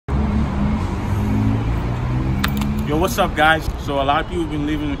Yo, what's up guys? So a lot of people have been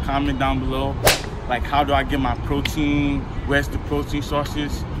leaving a comment down below, like how do I get my protein, where's the protein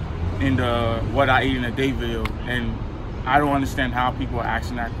sources in the what I eat in a day video. And I don't understand how people are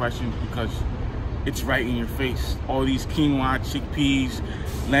asking that question because it's right in your face. All these quinoa, chickpeas,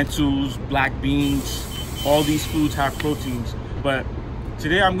 lentils, black beans, all these foods have proteins. But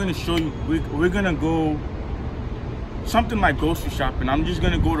today I'm gonna show you, we're gonna go something like grocery shopping. I'm just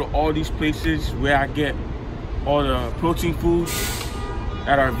gonna go to all these places where I get all the protein foods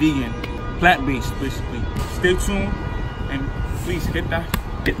that are vegan, plant-based basically. Stay tuned and please hit that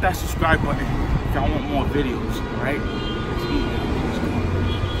subscribe button if y'all want more videos, right? Let's eat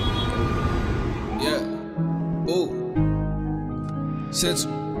it. Yeah. Ooh.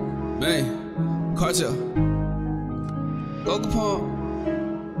 Central. Man. Cartel. Go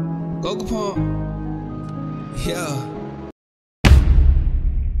Capone. Yeah.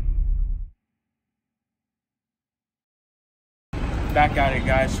 Back at it,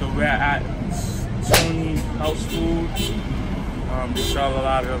 guys. So we're at Tony House Food. They sell a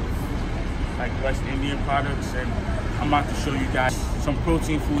lot of like West Indian products, and I'm about to show you guys some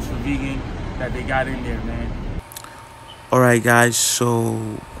protein foods for vegan that they got in there, man. All right, guys. So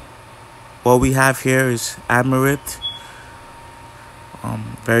what we have here is Amaranth.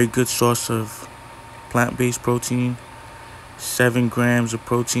 Very good source of plant-based protein. 7 grams of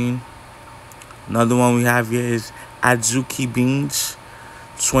protein. Another one we have here is Adzuki Beans,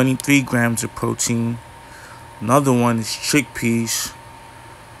 23 grams of protein. Another one is chickpeas.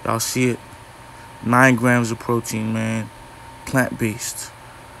 Y'all see it? 9 grams of protein, man. Plant-based.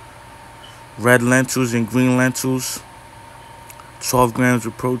 Red lentils and green lentils, 12 grams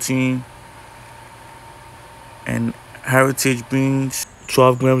of protein. And heritage beans,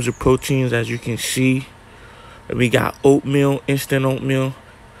 12 grams of proteins, as you can see. And we got oatmeal, instant oatmeal,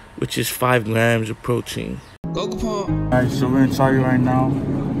 which is 5 grams of protein. Alright, so we're in Target right now.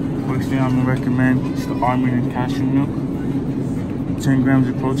 First thing I'm gonna recommend is the almond and cashew milk. 10 grams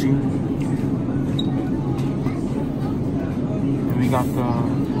of protein. And we got the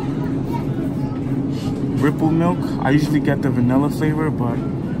Ripple milk. I usually get the vanilla flavor, but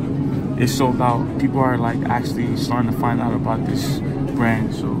it's sold out. People are like actually starting to find out about this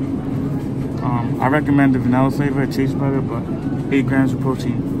brand. So I recommend the vanilla flavor. It tastes better, but 8 grams of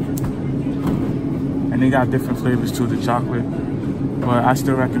protein. And they got different flavors too, the chocolate, but I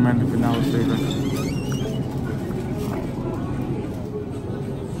still recommend the vanilla flavor.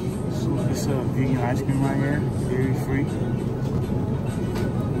 So it's a vegan ice cream right here, dairy free.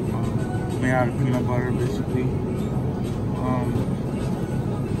 Made out of peanut butter basically.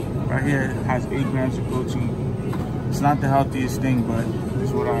 Right here it has 8 grams of protein. It's not the healthiest thing, but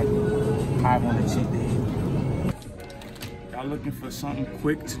it's what I have on a cheat day. Looking for something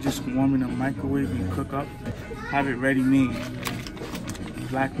quick to just warm in the microwave and cook up, have it ready made.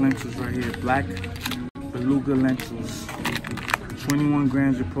 Black lentils right here, black beluga lentils, 21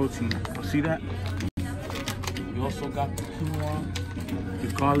 grams of protein. See that? We also got the quinoa, the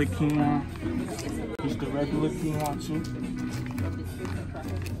garlic quinoa, just the regular quinoa too.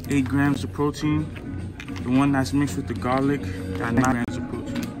 8 grams of protein. The one that's mixed with the garlic got 9 grams of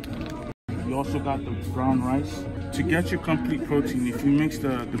protein. We also got the brown rice. To get your complete protein, if you mix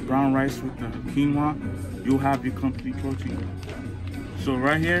the brown rice with the quinoa, you'll have your complete protein. So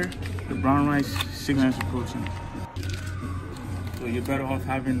right here, the brown rice, 6 grams of protein. So you're better off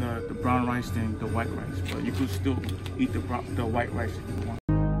having the brown rice than the white rice, but you could still eat the white rice if you want.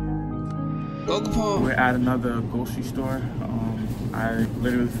 We're at another grocery store. I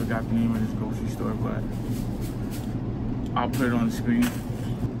literally forgot the name of this grocery store, but I'll put it on the screen.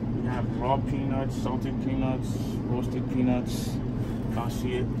 We have raw peanuts, salted peanuts, roasted peanuts. Y'all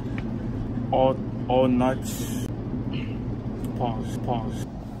see it? All nuts. Pause.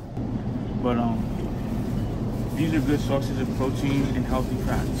 But these are good sources of protein and healthy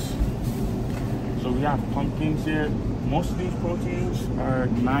fats. So we have pumpkins here. Most of these proteins are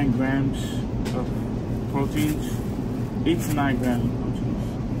 9 grams of proteins, 8 to 9 grams of proteins.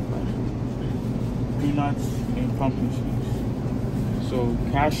 Peanuts and pumpkin seeds. So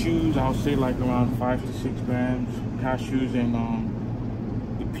cashews, I'll say like around 5 to 6 grams. Cashews and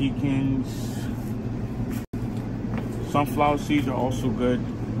the pecans. Sunflower seeds are also good.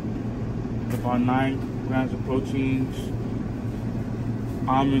 About 9 grams of proteins.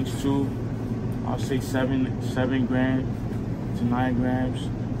 Almonds too. I'll say 7 grams to 9 grams.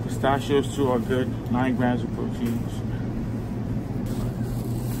 Pistachios too are good. 9 grams of proteins.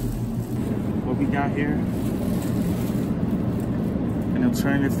 What we got here? An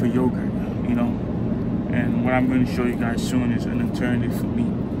alternative for yogurt, you know. And what I'm going to show you guys soon is an alternative for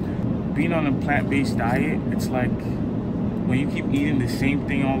meat. being on a plant-based diet, it's like when you keep eating the same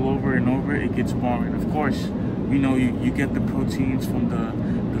thing all over and over, it gets boring. Of course, you know, you get the proteins from the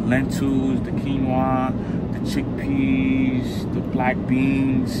lentils, the quinoa, the chickpeas, the black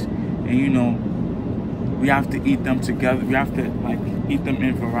beans, and you know, we have to eat them together. We have to like eat them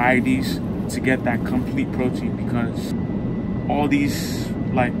in varieties to get that complete protein, because all these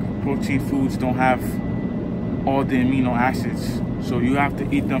like protein foods don't have all the amino acids. So you have to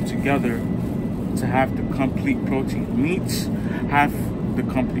eat them together to have the complete protein. Meats have the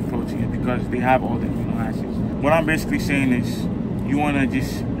complete protein because they have all the amino acids. What I'm basically saying is you want to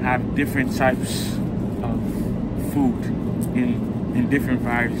just have different types of food in different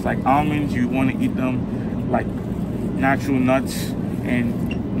varieties. Like almonds, you want to eat them like natural nuts.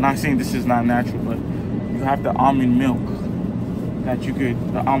 And I'm not saying this is not natural, but you have the almond milk that you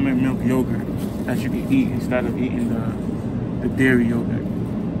could, the almond milk yogurt that you can eat instead of eating the dairy yogurt,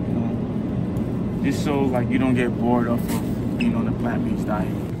 you know, just so like you don't get bored off of, you know, the plant-based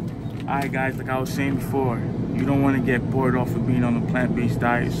diet. All right, guys, like I was saying before, you don't want to get bored off of being on a plant-based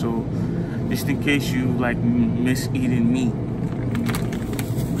diet. So just in case you like miss eating meat,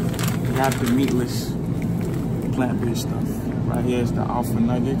 you have the meatless plant-based stuff. Right here is the alpha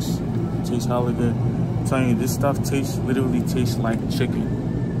nuggets. It tastes hella good. I'm telling you, this stuff literally tastes like chicken.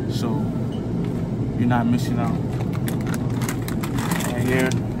 So you're not missing out. Right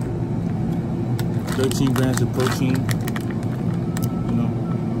here, 13 grams of protein. You know,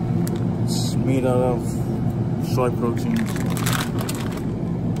 it's made out of soy protein.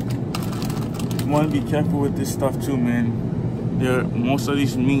 You want to be careful with this stuff too, man. Most of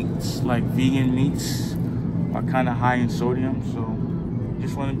these meats, like vegan meats, are kind of high in sodium, so you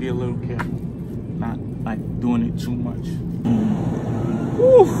just want to be a little careful, not like doing it too much.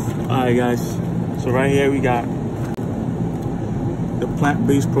 Woo. All right, guys. So right here we got the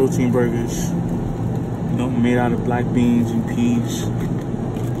plant-based protein burgers. You know, made out of black beans and peas.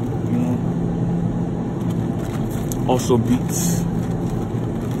 You know, also beets.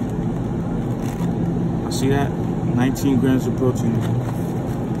 See that? 19 grams of protein.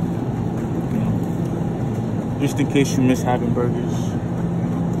 Just in case you miss having burgers.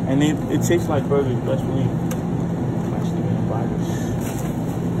 And it tastes like burgers, best believe. I'm actually gonna buy this.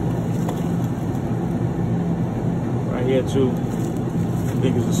 Right here too. I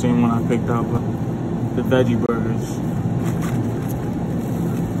think it's the same one I picked out, but the veggie burgers.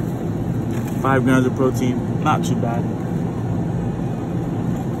 5 grams of protein, not too bad.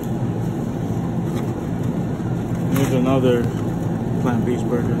 Here's another plant-based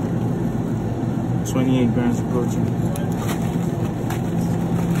burger. 28 grams of protein.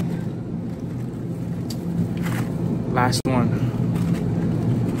 Last one.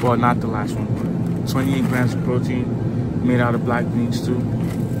 Well, not the last one, but 28 grams of protein, made out of black beans too.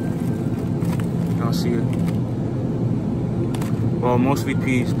 Y'all see it? Well, mostly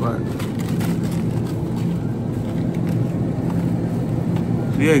peas, but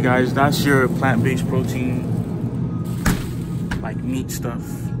so yeah, guys, that's your plant-based protein, like meat stuff.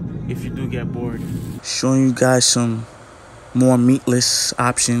 If you do get bored. Showing you guys some more meatless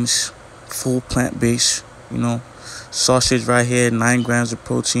options, full plant-based, you know. Sausage right here, 9 grams of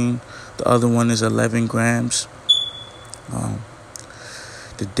protein. The other one is 11 grams.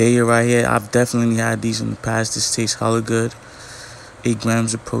 The Daya right here, I've definitely had these in the past. This tastes hella good. 8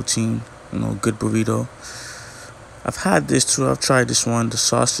 grams of protein, you know, good burrito. I've had this too, I've tried this one. The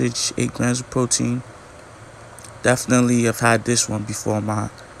sausage, 8 grams of protein. Definitely I've had this one before. My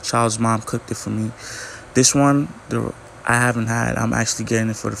child's mom cooked it for me. This one, I haven't had. I'm actually getting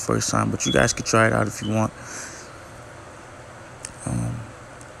it for the first time, but you guys could try it out if you want.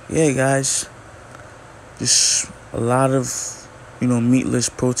 Yeah, guys, just a lot of, you know, meatless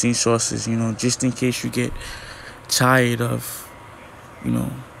protein sources, you know, just in case you get tired of, you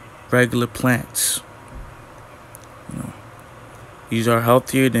know, regular plants. You know, these are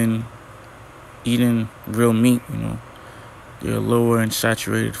healthier than eating real meat, you know. They're lower in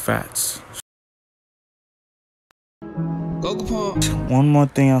saturated fats. One more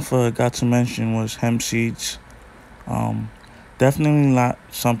thing I forgot to mention was hemp seeds. Definitely not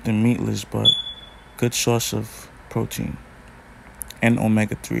something meatless, but good source of protein and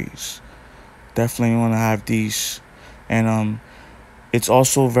omega-3s. Definitely want to have these. And it's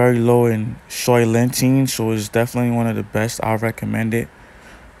also very low in soy lentils, so it's definitely one of the best. I recommend it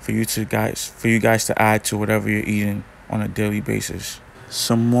for you guys to add to whatever you're eating on a daily basis.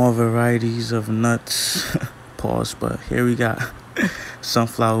 Some more varieties of nuts. Pause, but here we got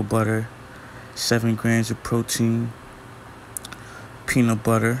sunflower butter, 7 grams of protein. Peanut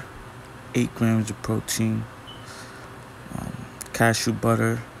butter, 8 grams of protein. Cashew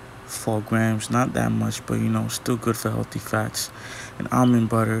butter, 4 grams, not that much, but you know, still good for healthy fats. And almond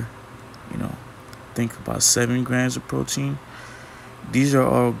butter, you know, think about 7 grams of protein. These are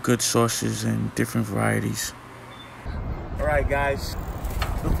all good sources and different varieties. All right, guys,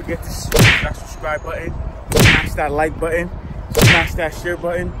 don't forget to smash that subscribe button, smash that like button, smash that share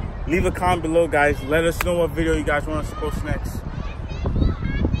button. Leave a comment below, guys. Let us know what video you guys want us to post next.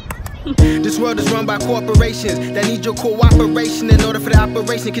 This world is run by corporations that need your cooperation in order for the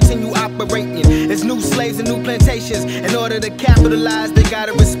operation continue operating. There's new slaves and new plantations. In order to capitalize, they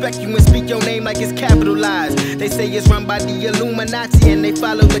gotta respect you and speak your name like it's capitalized. They say it's run by the Illuminati and they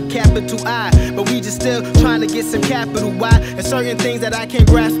follow the capital I, but we just still trying to get some capital Y. There's certain things that I can't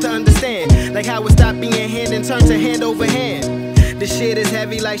grasp to understand, like how it stopped being hand and turned to hand over hand. This shit is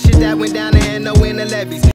heavy like shit that went down and no in the levees.